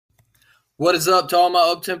What is up to all my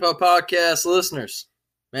Uptempo podcast listeners?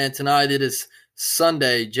 Man, tonight it is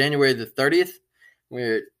Sunday, January the 30th.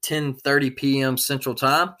 We're at 10:30 p.m. Central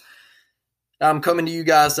Time. I'm coming to you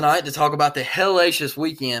guys tonight to talk about the hellacious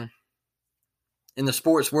weekend in the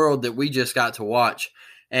sports world that we just got to watch.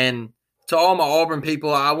 And to all my Auburn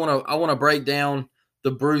people, I want to break down the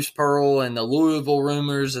Bruce Pearl and the Louisville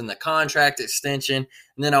rumors and the contract extension.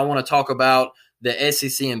 And then I want to talk about the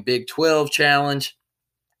SEC and Big 12 challenge.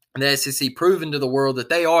 The SEC proving to the world that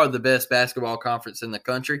they are the best basketball conference in the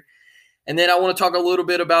country. And then I want to talk a little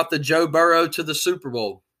bit about the Joe Burrow to the Super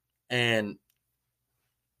Bowl. And,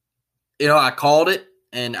 I called it,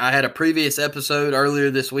 and I had a previous episode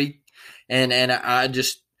earlier this week, and I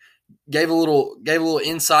just gave a little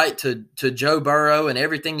insight to Joe Burrow and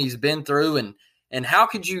everything he's been through, and how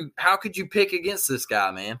could you pick against this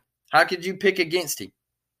guy, man? How could you pick against him?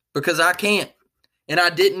 Because I can't, and I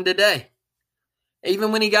didn't today.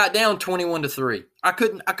 Even when he got down 21-3, I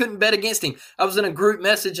couldn't bet against him. I was in a group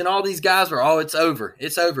message, and all these guys were, it's over.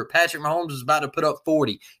 It's over. Patrick Mahomes is about to put up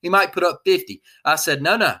 40. He might put up 50. I said,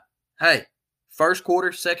 no. Hey, first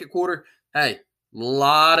quarter, second quarter, hey,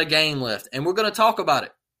 lot of game left. And we're going to talk about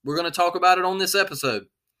it. We're going to talk about it on this episode.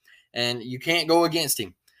 And you can't go against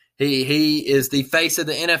him. He is the face of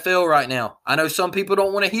the NFL right now. I know some people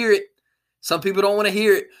don't want to hear it.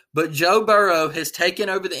 But Joe Burrow has taken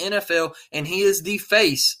over the NFL, and he is the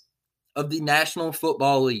face of the National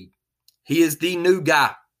Football League. He is the new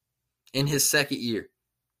guy in his second year.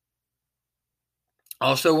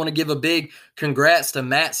 Also want to give a big congrats to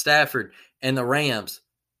Matt Stafford and the Rams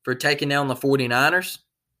for taking down the 49ers.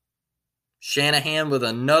 Shanahan with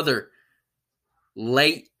another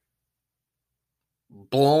late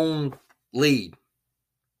blown lead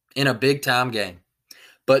in a big-time game.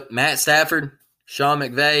 But Matt Stafford, Sean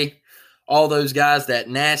McVay, all those guys, that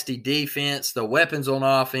nasty defense, the weapons on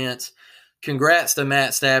offense, congrats to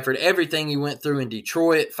Matt Stafford. Everything he went through in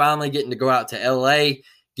Detroit, finally getting to go out to L.A.,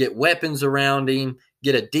 get weapons around him,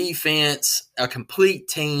 get a defense, a complete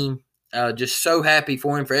team. Just so happy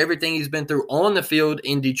for him for everything he's been through on the field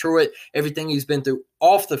in Detroit, everything he's been through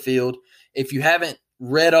off the field. If you haven't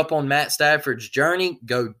read up on Matt Stafford's journey,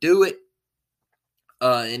 go do it.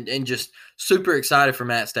 And just super excited for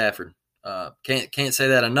Matt Stafford. Can't say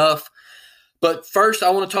that enough. But first, I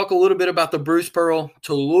want to talk a little bit about the Bruce Pearl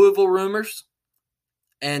to Louisville rumors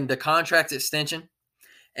and the contract extension.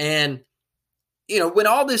 And when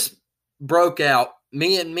all this broke out,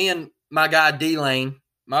 me and my guy D-Lane,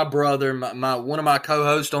 my brother, my one of my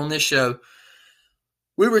co-hosts on this show,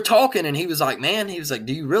 we were talking, and he was like,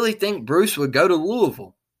 do you really think Bruce would go to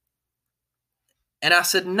Louisville? And I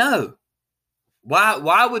said, no.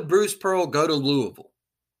 Why would Bruce Pearl go to Louisville?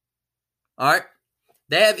 All right.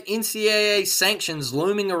 They have NCAA sanctions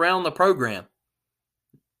looming around the program.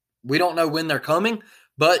 We don't know when they're coming,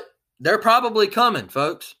 but they're probably coming,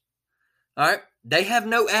 folks. All right. They have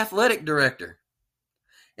no athletic director.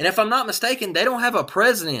 And if I'm not mistaken, they don't have a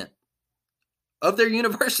president of their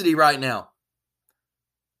university right now.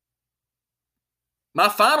 My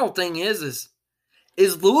final thing is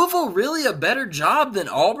Louisville really a better job than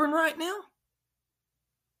Auburn right now?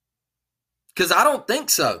 Because I don't think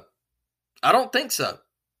so. I don't.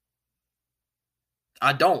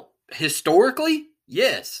 Historically,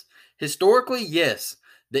 yes.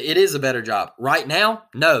 It is a better job. Right now,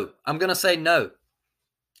 no. I'm going to say no.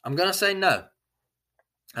 I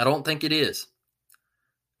don't think it is.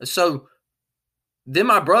 So then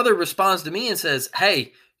my brother responds to me and says,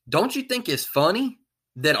 hey, don't you think it's funny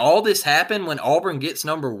that all this happened when Auburn gets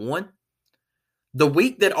number one? The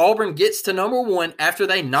week that Auburn gets to number one after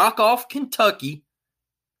they knock off Kentucky,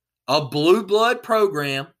 a blue blood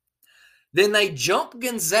program, then they jump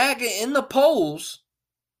Gonzaga in the polls,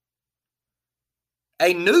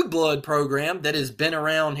 a new blood program that has been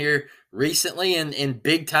around here recently in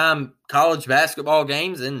big-time college basketball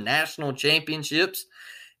games and national championships.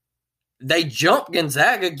 They jump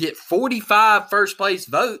Gonzaga, get 45 first-place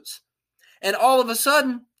votes, and all of a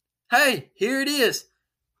sudden, hey, here it is.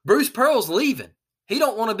 Bruce Pearl's leaving. He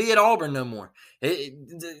don't want to be at Auburn no more.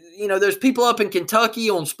 There's people up in Kentucky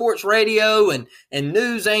on sports radio and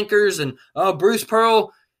news anchors, and Bruce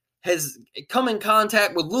Pearl has come in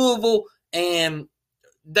contact with Louisville, and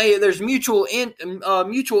there's mutual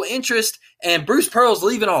interest, and Bruce Pearl's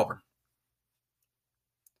leaving Auburn.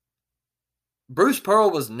 Bruce Pearl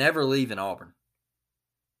was never leaving Auburn.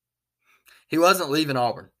 He wasn't leaving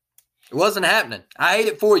Auburn. It wasn't happening. I hate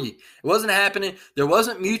it for you. It wasn't happening. There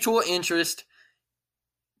wasn't mutual interest.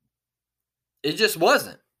 It just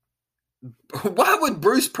wasn't. Why would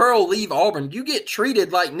Bruce Pearl leave Auburn? You get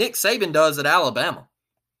treated like Nick Saban does at Alabama.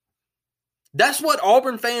 That's what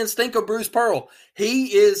Auburn fans think of Bruce Pearl.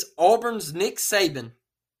 He is Auburn's Nick Saban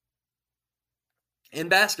in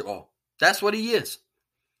basketball. That's what he is.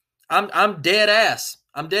 I'm dead ass.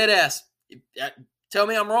 I'm dead ass. Tell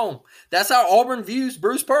me I'm wrong. That's how Auburn views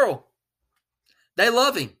Bruce Pearl. They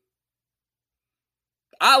love him.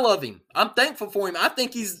 I love him. I'm thankful for him. I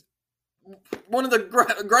think he's one of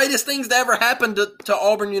the greatest things to ever happen to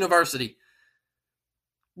Auburn University.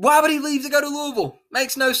 Why would he leave to go to Louisville?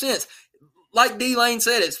 Makes no sense. Like D. Lane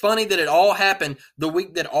said, it's funny that it all happened the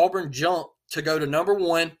week that Auburn jumped to go to number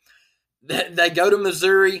one. They go to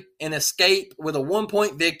Missouri and escape with a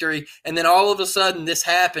 1-point victory, and then all of a sudden this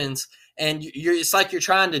happens, and it's like you're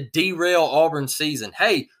trying to derail Auburn's season.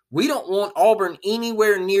 Hey, we don't want Auburn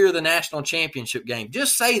anywhere near the national championship game.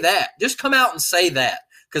 Just say that. Just come out and say that,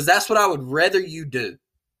 because that's what I would rather you do.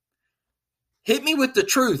 Hit me with the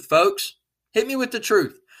truth, folks. Hit me with the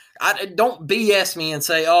truth. Don't BS me and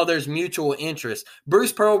say, oh, there's mutual interest.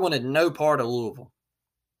 Bruce Pearl wanted no part of Louisville.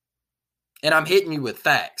 And I'm hitting you with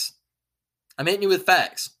facts.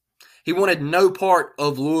 He wanted no part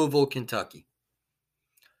of Louisville, Kentucky.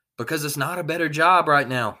 Because it's not a better job right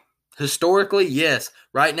now. Historically, yes.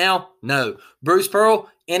 Right now, no. Bruce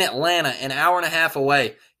Pearl in Atlanta, an hour and a half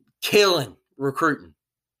away, killing recruiting.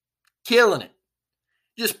 Killing it.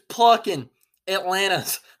 Just plucking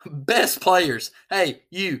Atlanta's best players. Hey,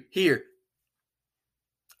 you, here.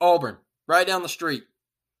 Auburn, right down the street.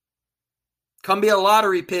 Come be a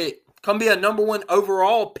lottery pick. Come be a number one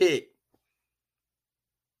overall pick.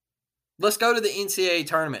 Let's go to the NCAA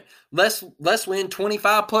tournament. Let's win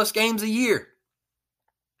 25-plus games a year.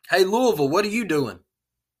 Hey, Louisville, what are you doing?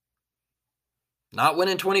 Not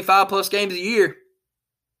winning 25-plus games a year.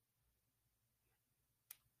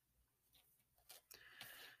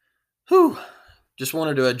 Whew. Just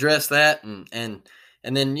wanted to address that. And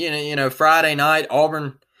then, you know, Friday night,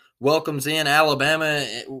 Auburn welcomes in Alabama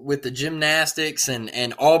with the gymnastics,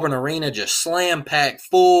 and Auburn Arena just slam-packed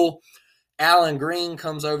full. Alan Green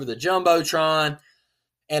comes over the Jumbotron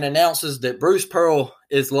and announces that Bruce Pearl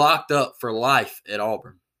is locked up for life at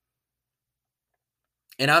Auburn.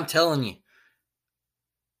 And I'm telling you,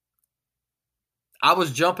 I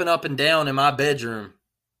was jumping up and down in my bedroom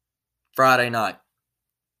Friday night.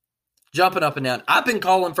 Jumping up and down. I've been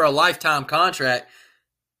calling for a lifetime contract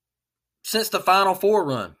since the Final Four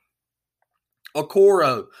run.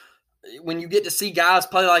 Okoro. When you get to see guys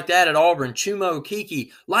play like that at Auburn, Chumo,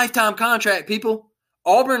 Kiki, lifetime contract, people.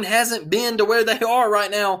 Auburn hasn't been to where they are right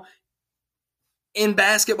now in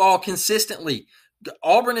basketball consistently.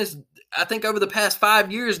 Auburn is, I think over the past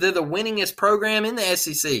 5 years, they're the winningest program in the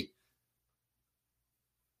SEC.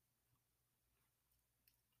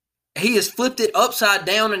 He has flipped it upside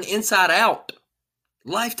down and inside out.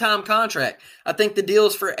 Lifetime contract. I think the deal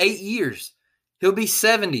is for 8 years. He'll be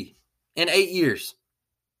 70 in 8 years.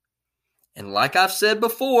 And like I've said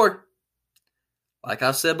before,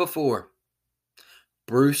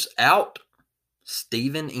 Bruce out,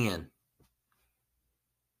 Steven in.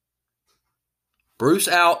 Bruce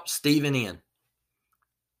out, Steven in.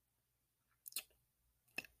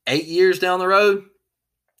 8 years down the road,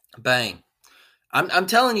 bang. I'm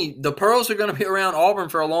telling you, the Pearls are going to be around Auburn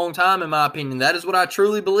for a long time, in my opinion. That is what I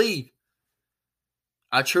truly believe.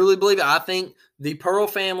 I truly believe it. I think the Pearl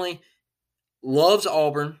family loves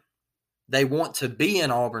Auburn. They want to be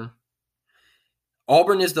in Auburn.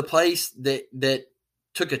 Auburn is the place that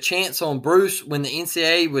took a chance on Bruce when the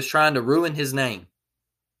NCAA was trying to ruin his name.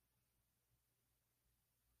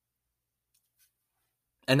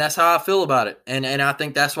 And that's how I feel about it. And I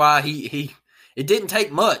think that's why it didn't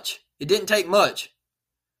take much. It didn't take much.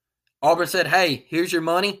 Auburn said, hey, here's your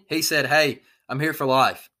money. He said, hey, I'm here for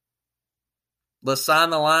life. Let's sign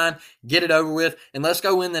the line, get it over with, and let's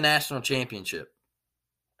go win the national championship.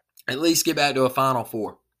 At least get back to a Final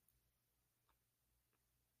Four.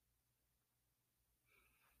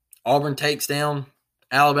 Auburn takes down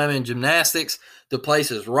Alabama in gymnastics. The place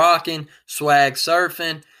is rocking, swag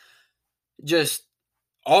surfing. Just,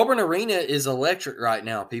 Auburn Arena is electric right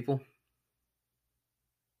now, people.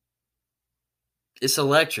 It's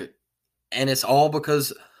electric. And it's all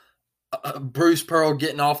because Bruce Pearl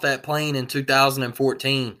getting off that plane in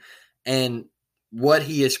 2014 and what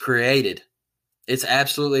he has created. It's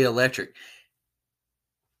absolutely electric.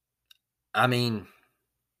 I mean,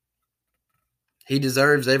 he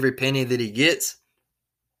deserves every penny that he gets.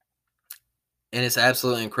 And it's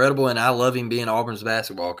absolutely incredible. And I love him being Auburn's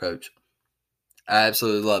basketball coach. I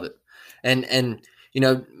absolutely love it. And you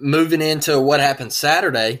know, moving into what happened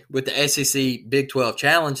Saturday with the SEC Big 12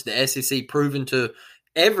 Challenge, the SEC proving to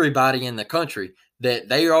everybody in the country that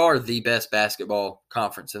they are the best basketball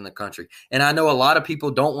conference in the country. And I know a lot of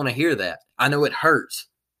people don't want to hear that. I know it hurts.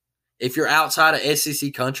 If you're outside of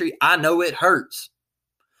SEC country, I know it hurts.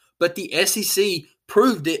 But the SEC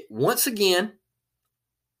proved it once again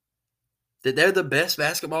that they're the best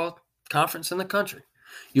basketball conference in the country.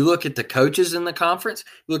 You look at the coaches in the conference,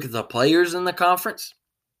 you look at the players in the conference,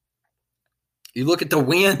 you look at the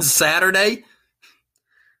wins Saturday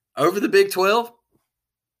over the Big 12.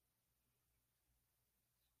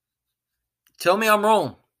 Tell me I'm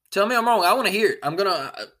wrong. Tell me I'm wrong. I want to hear it. I'm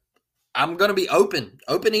gonna be open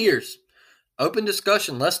ears, open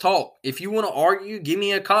discussion. Let's talk. If you want to argue, give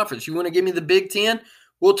me a conference. You want to give me the Big 10,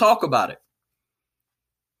 we'll talk about it.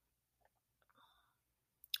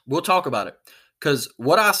 We'll talk about it. Because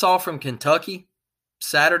what I saw from Kentucky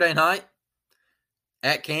Saturday night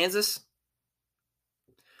at Kansas,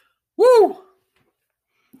 woo!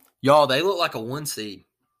 Y'all, they look like a 1 seed.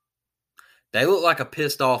 They look like a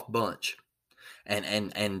pissed off bunch.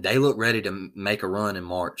 And they look ready to make a run in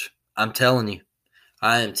March. I'm telling you.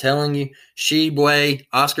 I am telling you.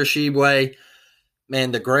 Oscar Tshiebwe,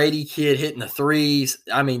 man, the Grady kid hitting the threes.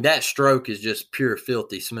 I mean, that stroke is just pure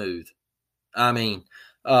filthy smooth. I mean,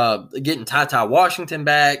 getting Ty Washington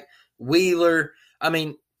back, Wheeler. I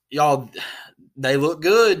mean, y'all, they look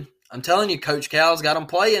good. I'm telling you, Coach Cal's got them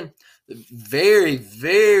playing. Very,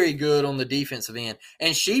 very good on the defensive end.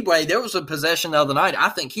 And Tshiebwe, there was a possession the other night. I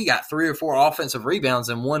think he got 3 or 4 offensive rebounds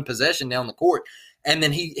in one possession down the court. And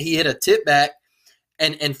then he hit a tip back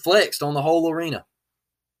and flexed on the whole arena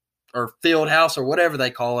or field house or whatever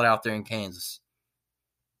they call it out there in Kansas.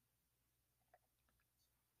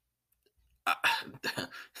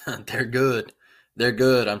 They're good. They're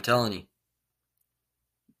good, I'm telling you.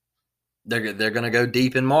 They're going to go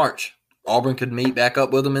deep in March. Auburn could meet back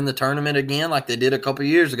up with them in the tournament again like they did a couple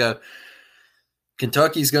years ago.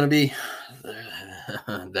 Kentucky's going to be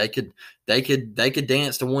they could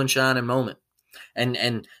dance to one shining moment.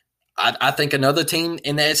 And I think another team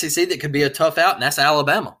in the SEC that could be a tough out, and that's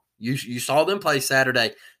Alabama. You saw them play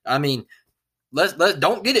Saturday. I mean, let's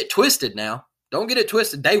don't get it twisted now. Don't get it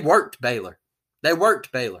twisted. They worked Baylor.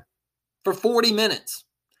 For 40 minutes.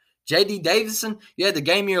 J.D. Davison, you had the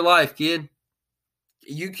game of your life, kid.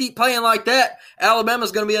 You keep playing like that,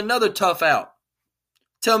 Alabama's going to be another tough out.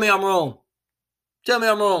 Tell me I'm wrong.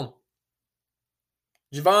 Javon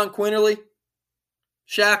Quinterly,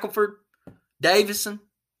 Shackelford, Davison.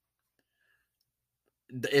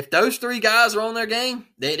 If those 3 guys are on their game,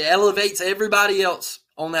 it elevates everybody else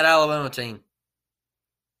on that Alabama team.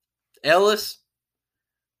 Ellis,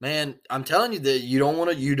 man, I'm telling you that you don't want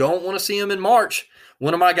to see him in March.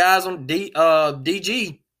 One of my guys on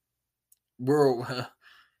DG,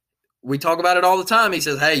 we talk about it all the time. He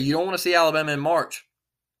says, hey, you don't want to see Alabama in March.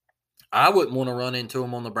 I wouldn't want to run into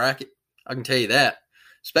him on the bracket. I can tell you that.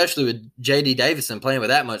 Especially with J.D. Davison playing with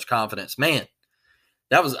that much confidence. Man,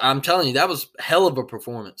 I'm telling you, that was hell of a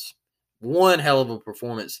performance. One hell of a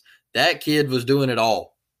performance. That kid was doing it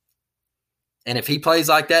all. And if he plays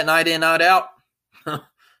like that night in, night out,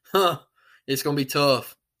 it's going to be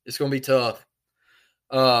tough.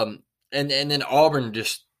 And then Auburn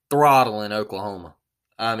just throttling Oklahoma.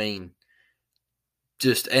 I mean,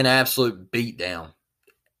 just an absolute beatdown.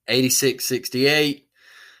 86-68.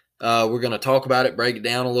 We're going to talk about it, break it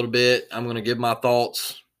down a little bit. I'm going to give my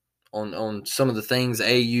thoughts on some of the things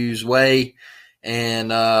AU's way. And,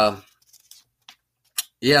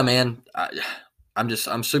 yeah, man,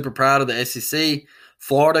 I'm super proud of the SEC.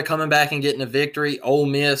 Florida coming back and getting a victory. Ole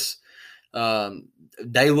Miss,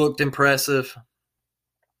 they looked impressive.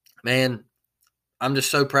 Man, I'm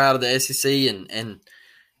just so proud of the SEC, and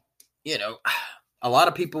you know, a lot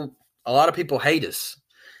of people hate us,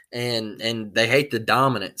 and they hate the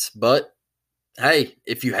dominance. But hey,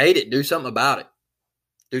 if you hate it, do something about it.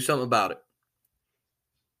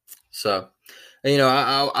 So, you know,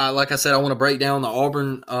 I like I said, I want to break down the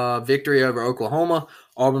Auburn victory over Oklahoma.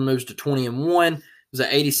 Auburn moves to 20-1. It was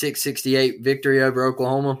an 86-68 victory over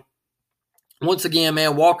Oklahoma. Once again,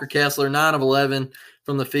 man, Walker Kessler, 9 of 11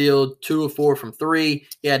 from the field, 2 of 4 from 3.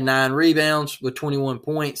 He had 9 rebounds with 21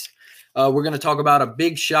 points. We're going to talk about a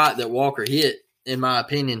big shot that Walker hit, in my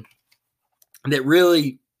opinion, that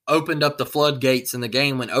really opened up the floodgates in the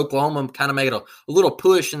game when Oklahoma kind of made a little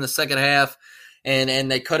push in the second half, and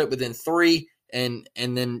they cut it within 3. And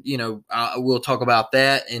then, you know, we'll talk about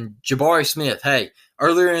that. And Jabari Smith, hey,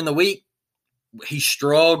 earlier in the week, he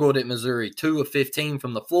struggled at Missouri, 2 of 15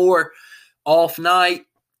 from the floor. Off night,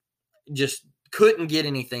 just couldn't get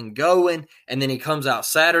anything going. And then he comes out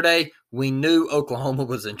Saturday. We knew Oklahoma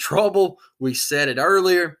was in trouble. We said it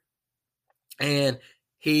earlier. And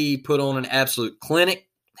he put on an absolute clinic.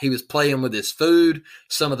 He was playing with his food.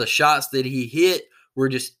 Some of the shots that he hit were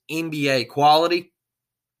just NBA quality.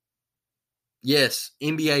 Yes,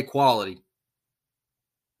 NBA quality.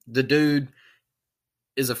 The dude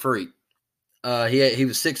is a freak. He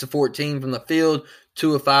was 6 of 14 from the field,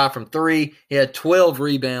 2 of 5 from 3. He had 12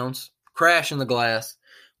 rebounds, crashing the glass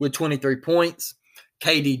with 23 points.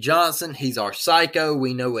 KD Johnson, he's our psycho.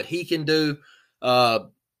 We know what he can do.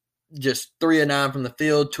 Just 3 of 9 from the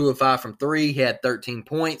field, 2 of 5 from 3. He had 13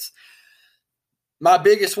 points. My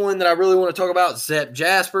biggest one that I really want to talk about, Zep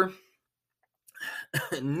Jasper,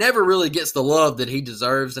 never really gets the love that he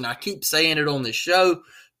deserves, and I keep saying it on this show.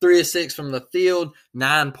 3 of 6 from the field,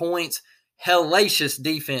 9 points. Hellacious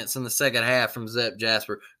defense in the second half from Zep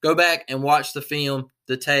Jasper. Go back and watch the film,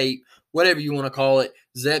 the tape, whatever you want to call it.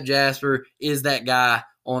 Zep Jasper is that guy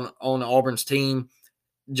on Auburn's team.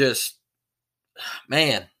 Just,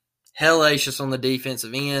 man, hellacious on the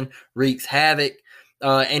defensive end, wreaks havoc.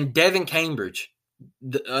 And Devin Cambridge,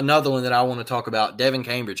 another one that I want to talk about, Devin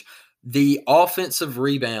Cambridge. The offensive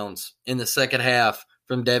rebounds in the second half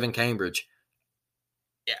from Devin Cambridge.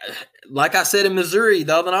 Like I said in Missouri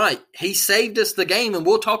the other night, he saved us the game, and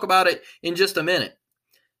we'll talk about it in just a minute.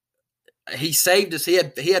 He saved us. He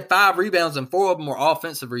had 5 rebounds, and 4 of them were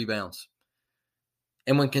offensive rebounds.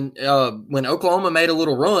 And when Oklahoma made a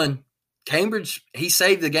little run, Cambridge, he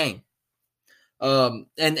saved the game. And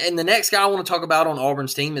the next guy I want to talk about on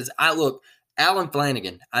Auburn's team is Alan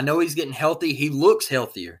Flanagan. I know he's getting healthy. He looks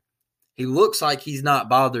healthier. He looks like he's not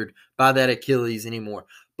bothered by that Achilles anymore.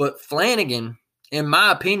 But Flanagan, in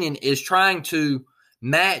my opinion, is trying to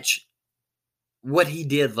match what he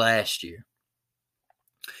did last year.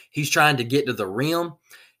 He's trying to get to the rim.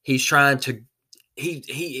 He's trying to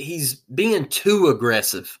he's being too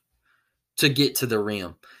aggressive to get to the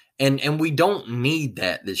rim. And we don't need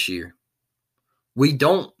that this year. We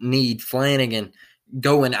don't need Flanagan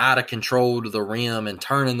going out of control to the rim and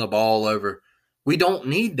turning the ball over. We don't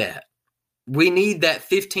need that. We need that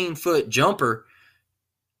 15-foot jumper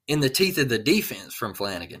in the teeth of the defense from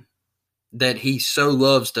Flanagan that he so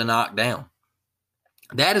loves to knock down.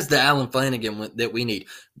 That is the Alan Flanagan that we need.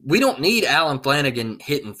 We don't need Alan Flanagan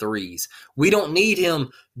hitting threes. We don't need him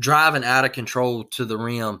driving out of control to the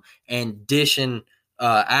rim and dishing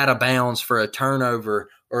out of bounds for a turnover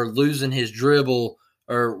or losing his dribble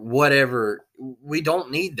or whatever. We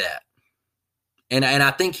don't need that. And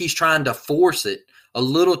I think he's trying to force it a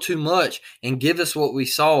little too much and give us what we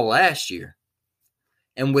saw last year.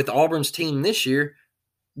 And with Auburn's team this year,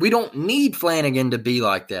 we don't need Flanagan to be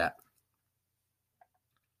like that.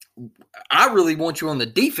 I really want you on the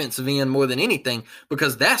defensive end more than anything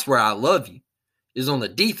because that's where I love you, is on the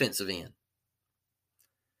defensive end.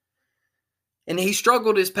 And he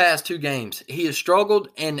struggled his past 2 games. He has struggled,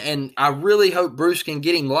 and I really hope Bruce can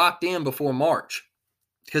get him locked in before March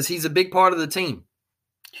because he's a big part of the team,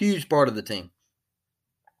 huge part of the team.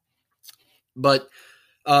 But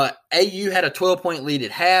AU had a 12-point lead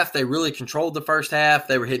at half. They really controlled the first half.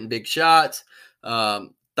 They were hitting big shots,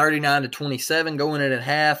 39-27 going in at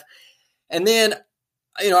half. And then,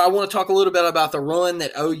 I want to talk a little bit about the run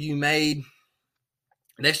that OU made.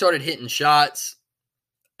 They started hitting shots,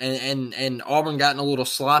 and Auburn got in a little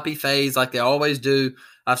sloppy phase like they always do.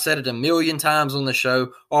 I've said it a million times on the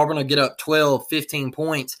show. Auburn will get up 12, 15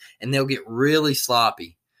 points, and they'll get really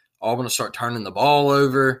sloppy. Auburn will start turning the ball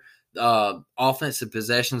over. Offensive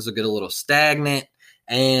possessions will get a little stagnant,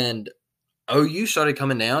 and OU started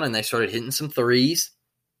coming down, and they started hitting some threes,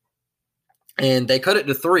 and they cut it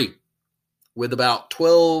to 3 with about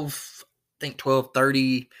 12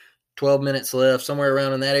 minutes left, somewhere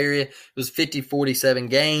around in that area. It was a 50-47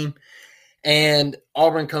 game, and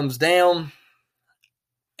Auburn comes down,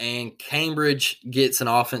 and Cambridge gets an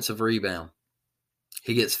offensive rebound.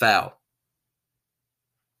 He gets fouled.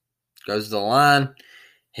 Goes to the line.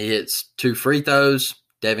 He hits 2 free throws.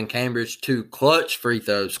 Devin Cambridge, 2 clutch free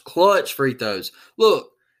throws. Clutch free throws. Look,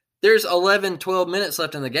 there's 11, 12 minutes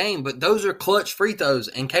left in the game, but those are clutch free throws,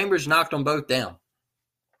 and Cambridge knocked them both down.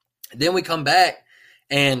 Then we come back,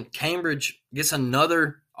 and Cambridge gets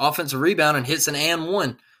another offensive rebound and hits an and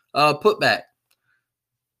one putback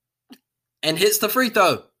and hits the free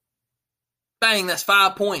throw. Bang, that's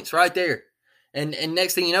 5 points right there. And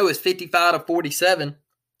next thing you know, it's 55-47.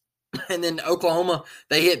 And then Oklahoma,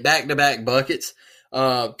 they hit back-to-back buckets,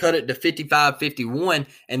 cut it to 55-51.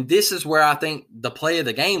 And this is where I think the play of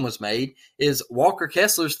the game was made, is Walker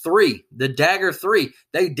Kessler's 3, the dagger 3.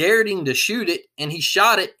 They dared him to shoot it, and he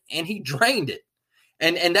shot it, and he drained it.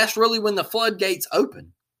 And that's really when the floodgates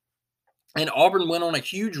opened. And Auburn went on a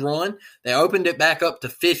huge run. They opened it back up to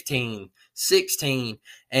 15, 16,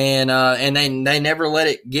 and they never let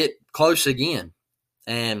it get close again.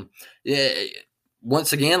 And yeah,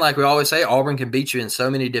 once again, like we always say, Auburn can beat you in so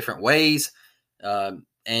many different ways.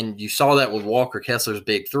 And you saw that with Walker Kessler's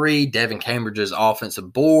big three, Devin Cambridge's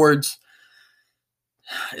offensive boards.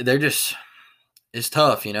 They're just – it's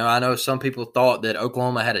tough. I know some people thought that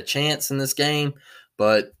Oklahoma had a chance in this game,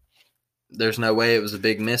 but there's no way. It was a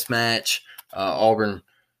big mismatch. Auburn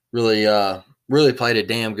really played a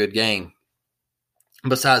damn good game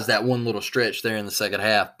besides that one little stretch there in the second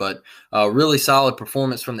half. But really solid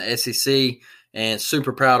performance from the SEC, and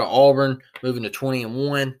super proud of Auburn moving to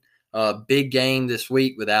 20-1. Big game this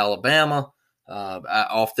week with Alabama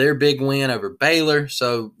off their big win over Baylor.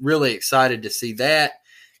 So really excited to see that.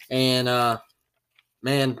 And,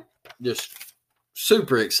 man, just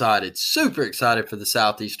super excited for the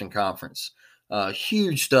Southeastern Conference.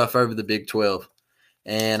 Huge stuff over the Big 12.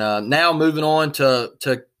 And now moving on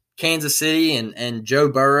to Kansas City and Joe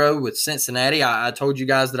Burrow with Cincinnati. I told you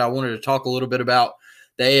guys that I wanted to talk a little bit about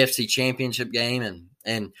the AFC Championship game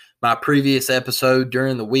and my previous episode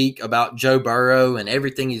during the week about Joe Burrow and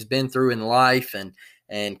everything he's been through in life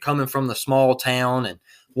and coming from the small town and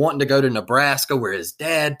wanting to go to Nebraska where his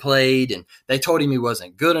dad played, and they told him he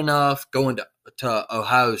wasn't good enough, going to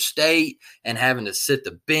Ohio State and having to sit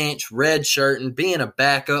the bench, redshirting, being a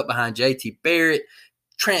backup behind JT Barrett,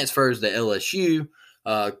 transfers to LSU,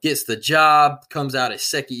 gets the job, comes out his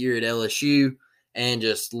second year at LSU, and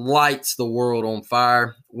just lights the world on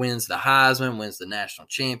fire, wins the Heisman, wins the national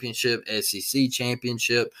championship, SEC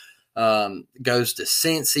championship, goes to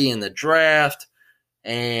Cincy in the draft,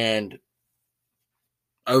 and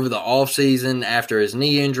over the offseason after his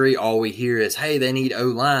knee injury, all we hear is, hey, they need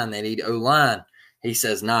O-line. He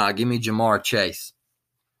says, nah, give me Jamar Chase.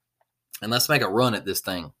 And let's make a run at this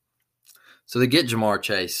thing. So they get Jamar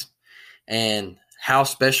Chase. And how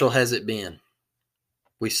special has it been?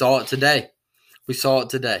 We saw it today.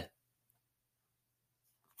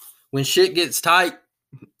 When shit gets tight,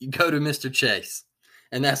 you go to Mr. Chase.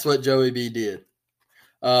 And that's what Joey B did.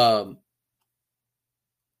 And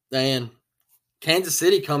Kansas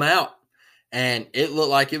City come out, and it looked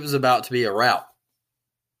like it was about to be a rout.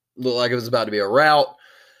 KC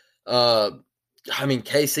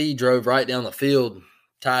drove right down the field.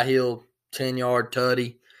 Ty Hill, 10-yard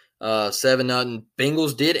tutty, 7-0.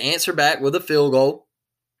 Bengals did answer back with a field goal.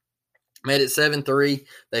 Made it 7-3.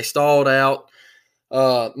 They stalled out.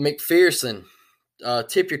 McPherson,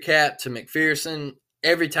 tip your cap to McPherson.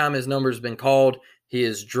 Every time his number's been called, he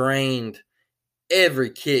has drained every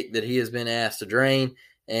kick that he has been asked to drain,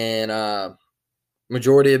 and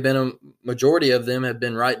majority of them have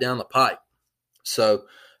been right down the pipe. So,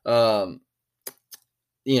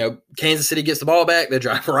 Kansas City gets the ball back. They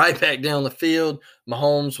drive right back down the field.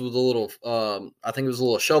 Mahomes with a little, I think it was a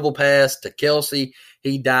little shovel pass to Kelsey.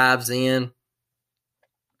 He dives in,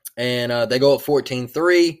 and they go up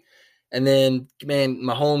 14-3. And then,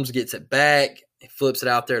 Mahomes gets it back. He flips it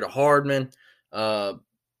out there to Hardman.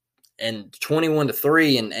 And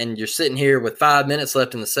 21-3, and you're sitting here with 5 minutes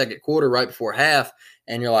left in the second quarter right before half,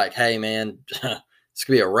 and you're like, hey, man, this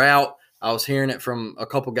could be a rout. I was hearing it from a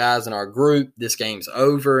couple guys in our group. This game's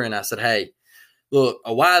over. And I said, hey, look,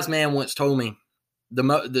 a wise man once told me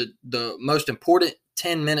the most important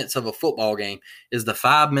 10 minutes of a football game is the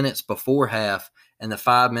 5 minutes before half and the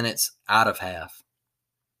 5 minutes out of half.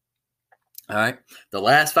 All right, the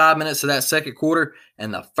last 5 minutes of that second quarter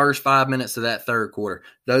and the first 5 minutes of that third quarter.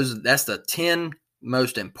 That's the 10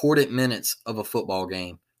 most important minutes of a football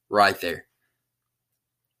game right there.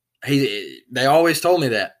 They always told me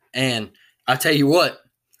that. And I tell you what,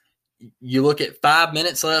 you look at 5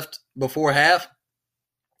 minutes left before half,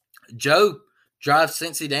 Joe drives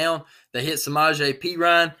Cincy down. They hit Samaje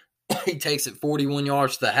Perine. He takes it 41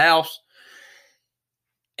 yards to the house.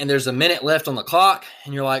 And there's a minute left on the clock,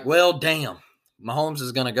 and you're like, well, damn. Mahomes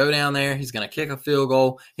is going to go down there. He's going to kick a field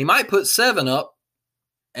goal. He might put 7 up,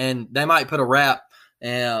 and they might put a wrap.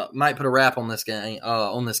 On this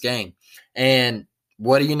game. And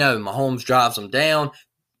what do you know? Mahomes drives them down.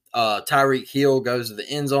 Tyreek Hill goes to the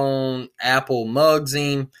end zone. Apple mugs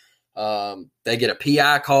him. They get a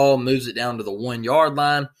PI call, moves it down to the 1 yard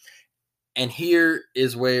line. And here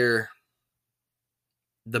is where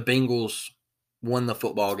the Bengals won the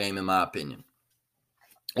football game, in my opinion,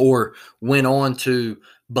 or went on to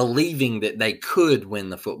believing that they could win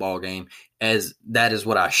the football game, as that is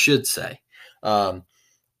what I should say.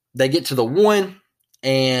 They get to the 1,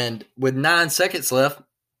 and with 9 seconds left,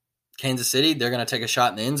 Kansas City, they're going to take a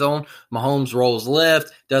shot in the end zone. Mahomes rolls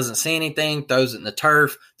left, doesn't see anything, throws it in the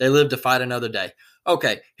turf. They live to fight another day.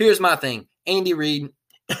 Okay, here's my thing. Andy Reid,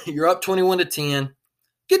 you're up 21-10.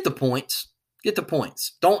 Get the points.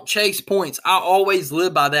 Don't chase points. I always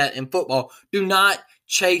live by that in football. Do not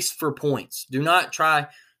chase for points. Do not try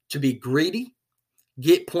to be greedy.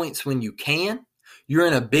 Get points when you can. You're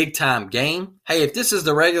in a big-time game. Hey, if this is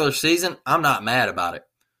the regular season, I'm not mad about it.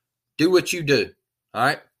 Do what you do, all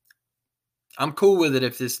right? I'm cool with it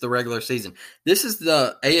if this is the regular season. This is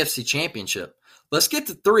the AFC Championship. Let's get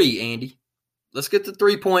to 3, Andy. Let's get to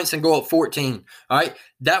 3 points and go up 14, all right?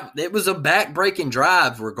 It was a back-breaking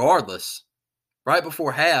drive regardless, right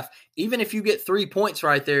before half. Even if you get 3 points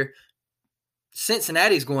right there,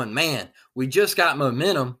 Cincinnati's going, man, we just got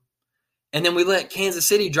momentum. And then we let Kansas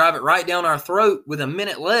City drive it right down our throat with a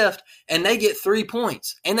minute left, and they get 3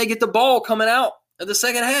 points. And they get the ball coming out of the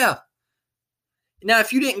second half. Now,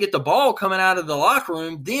 if you didn't get the ball coming out of the locker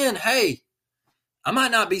room, then, hey, I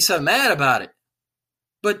might not be so mad about it.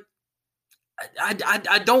 But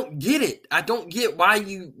I don't get it. I don't get why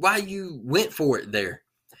you went for it there.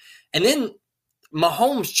 And then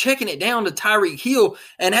Mahomes checking it down to Tyreek Hill.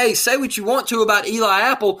 And, hey, say what you want to about Eli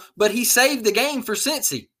Apple, but he saved the game for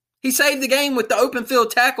Cincy. He saved the game with the open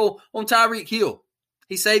field tackle on Tyreek Hill.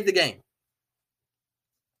 He saved the game.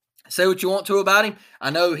 Say what you want to about him.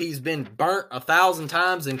 I know he's been burnt 1,000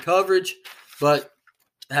 times in coverage, but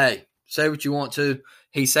hey, say what you want to.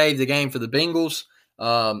 He saved the game for the Bengals.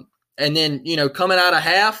 And then, coming out of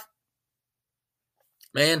half,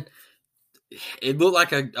 man, it looked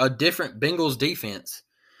like a different Bengals defense.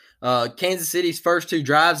 Kansas City's first 2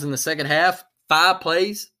 drives in the second half, 5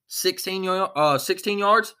 plays, 16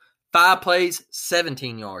 yards, 5 plays,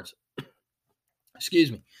 17 yards. Excuse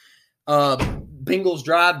me. Bengals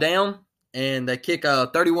drive down, and they kick a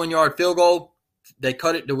 31-yard field goal. They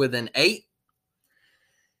cut it to within 8.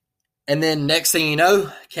 And then next thing you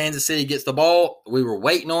know, Kansas City gets the ball. We were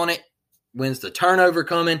waiting on it. Wins the turnover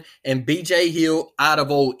coming, and B.J. Hill out of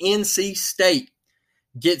old NC State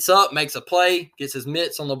gets up, makes a play, gets his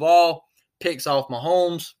mitts on the ball, picks off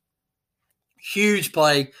Mahomes. Huge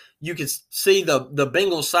play. You could see the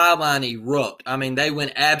Bengals sideline erupt. I mean, they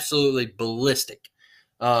went absolutely ballistic.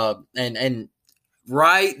 And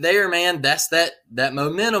right there, man, that's that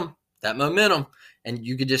momentum. And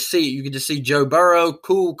you could just see it. You could just see Joe Burrow,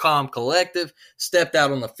 cool, calm, collective, stepped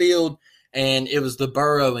out on the field, and it was the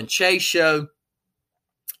Burrow and Chase show.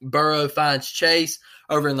 Burrow finds Chase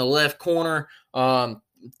over in the left corner,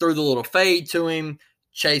 threw the little fade to him.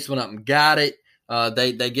 Chase went up and got it.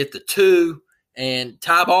 They get the 2 and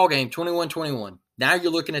tie ball game, 21-21. Now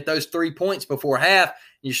you're looking at those 3 points before half, and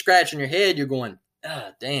you're scratching your head. You're going,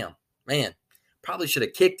 damn, man, probably should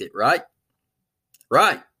have kicked it, right?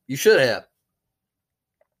 Right, you should have.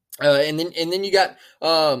 And then you got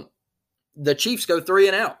the Chiefs go 3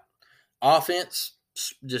 and out. Offense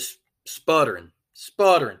just sputtering.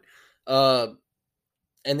 And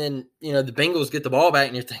then, the Bengals get the ball back,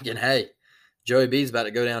 and you're thinking, hey, Joey B's about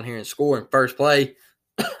to go down here and score in first play.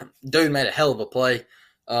 Dude made a hell of a play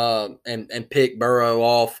and picked Burrow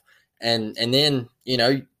off. And then,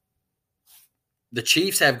 the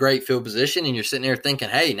Chiefs have great field position, and you're sitting there thinking,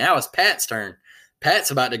 hey, now it's Pat's turn.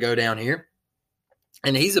 Pat's about to go down here,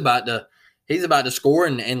 and he's about to score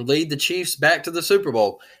and lead the Chiefs back to the Super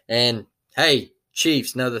Bowl. And, hey,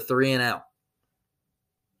 Chiefs, another 3 and out.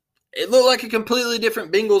 It looked like a completely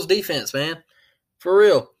different Bengals defense, man. For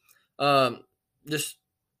real. Just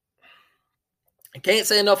I can't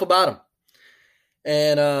say enough about them.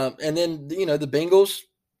 And then, the Bengals,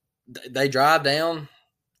 they drive down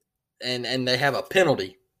and they have a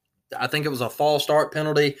penalty. I think it was a false start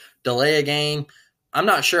penalty, delay a game. I'm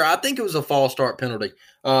not sure. I think it was a false start penalty.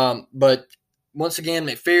 But once again,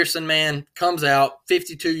 McPherson, man, comes out,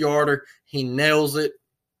 52-yarder. He nails it,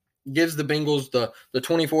 gives the Bengals the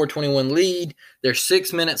 24-21 lead. There's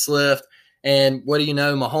 6 minutes left. And what do you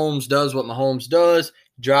know? Mahomes does what Mahomes does,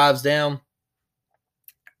 drives down.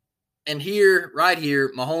 And right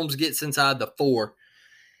here, Mahomes gets inside the 4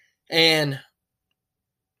 and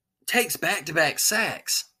takes back-to-back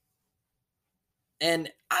sacks. And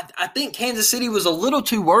I think Kansas City was a little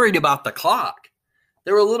too worried about the clock.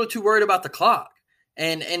 They were a little too worried about the clock.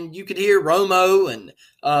 And you could hear Romo and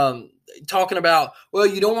talking about, well,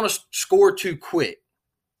 you don't want to score too quick.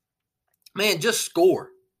 Man, just score.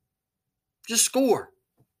 Just score.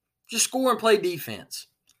 Just score and play defense.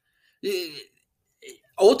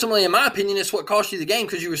 Ultimately, in my opinion, it's what cost you the game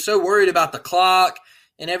because you were so worried about the clock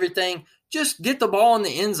and everything. Just get the ball in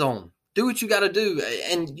the end zone. Do what you got to do.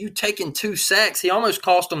 And you taking 2 sacks, he almost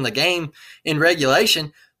cost him the game in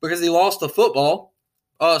regulation because he lost the football,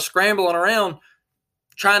 scrambling around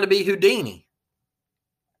trying to be Houdini.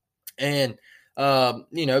 And,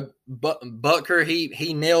 Butker,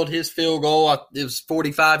 he nailed his field goal. It was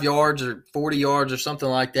 45 yards or 40 yards or something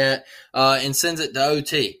like that, and sends it to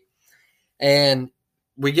OT. And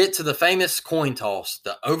we get to the famous coin toss,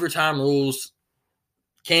 the overtime rules.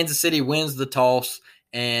 Kansas City wins the toss,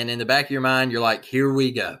 and in the back of your mind, you're like, here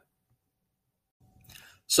we go.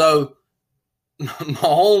 So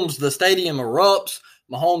Mahomes, the stadium erupts.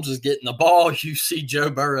 Mahomes is getting the ball. You see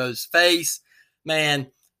Joe Burrow's face.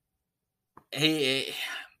 Man, he's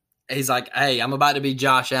like, hey, I'm about to be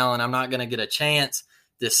Josh Allen. I'm not going to get a chance.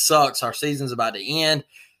 This sucks. Our season's about to end.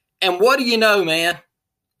 And what do you know, man?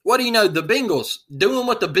 What do you know? The Bengals doing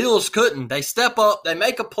what the Bills couldn't. They step up. They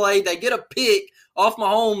make a play. They get a pick off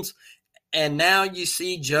Mahomes. And now you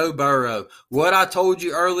see Joe Burrow. What I told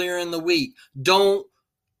you earlier in the week. Don't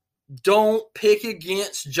pick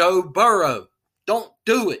against Joe Burrow. Don't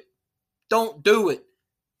do it. Don't do it.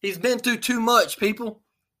 He's been through too much, people.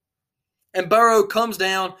 And Burrow comes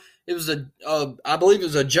down. It was I believe it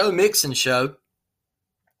was a Joe Mixon show.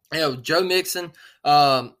 Joe Mixon.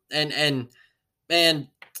 And man,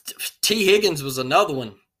 T. Higgins was another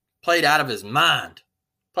one. Played out of his mind.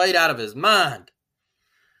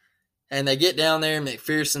 And they get down there, and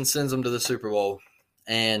McPherson sends them to the Super Bowl.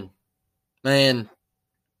 And, man,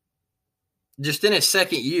 just in his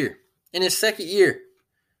second year,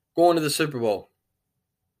 going to the Super Bowl.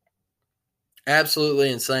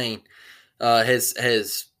 Absolutely insane.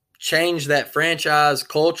 Has changed that franchise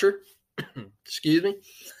culture, excuse me,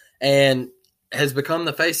 and has become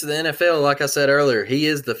the face of the NFL. Like I said earlier, he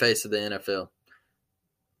is the face of the NFL.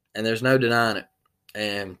 And there's no denying it.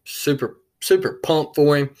 And super, super pumped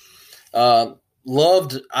for him. I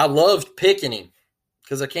loved picking him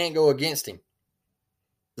because I can't go against him.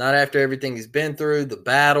 Not after everything he's been through, the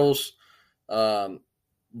battles, the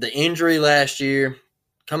injury last year,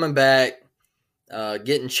 coming back,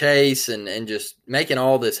 getting Chase, and just making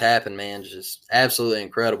all this happen, man. Just absolutely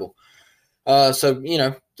incredible. So,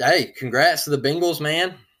 hey, congrats to the Bengals,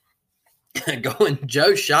 man. Going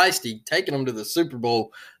Joe Shiesty, taking them to the Super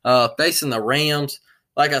Bowl, facing the Rams.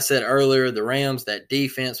 Like I said earlier, the Rams, that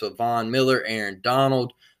defense with Von Miller, Aaron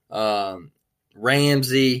Donald,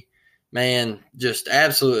 Ramsey, man, just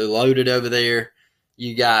absolutely loaded over there.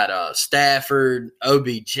 You got Stafford,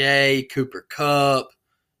 OBJ, Cooper Kupp,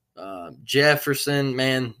 Jefferson,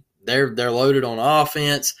 man, they're loaded on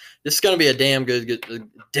offense. This is going to be a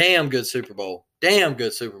damn good Super Bowl. Damn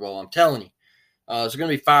good Super Bowl, I'm telling you. It's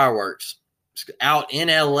going to be fireworks. It's out in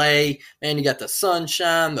L.A., man, you got the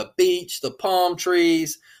sunshine, the beach, the palm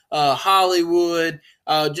trees, Hollywood.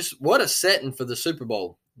 Just what a setting for the Super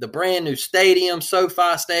Bowl. The brand new stadium,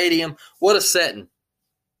 SoFi Stadium. What a setting.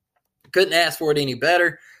 Couldn't ask for it any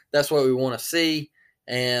better. That's what we want to see.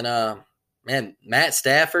 And, man, Matt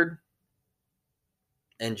Stafford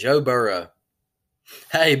and Joe Burrow.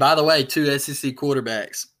 Hey, by the way, 2 SEC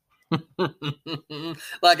quarterbacks.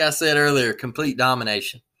 Like I said earlier, complete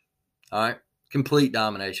domination. All right? Complete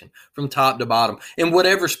domination from top to bottom in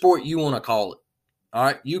whatever sport you want to call it. All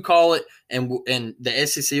right? You call it, and the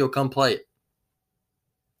SEC will come play it.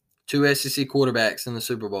 2 SEC quarterbacks in the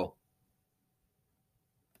Super Bowl.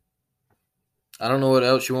 I don't know what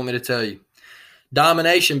else you want me to tell you.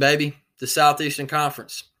 Domination, baby. The Southeastern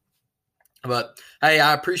Conference. But, hey,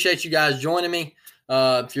 I appreciate you guys joining me.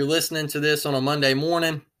 If you're listening to this on a Monday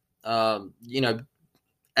morning,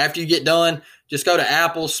 after you get done, just go to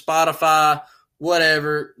Apple, Spotify,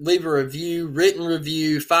 whatever. Leave a review, written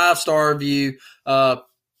review, 5-star review.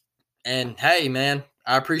 And, hey, man,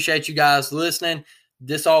 I appreciate you guys listening.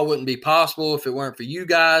 This all wouldn't be possible if it weren't for you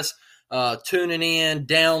guys tuning in,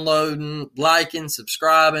 downloading, liking,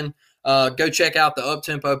 subscribing. Go check out the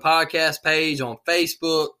Uptempo podcast page on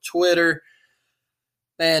Facebook, Twitter.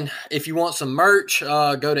 And if you want some merch,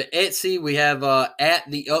 go to Etsy. We have at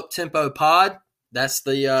the Uptempo Pod. That's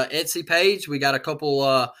the Etsy page. We got a couple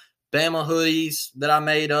Bama hoodies that I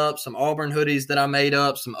made up, some Auburn hoodies that I made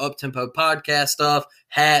up, some Uptempo podcast stuff,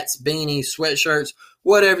 hats, beanies, sweatshirts,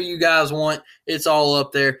 whatever you guys want. It's all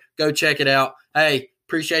up there. Go check it out. Hey,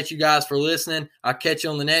 appreciate you guys for listening. I'll catch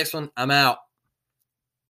you on the next one. I'm out.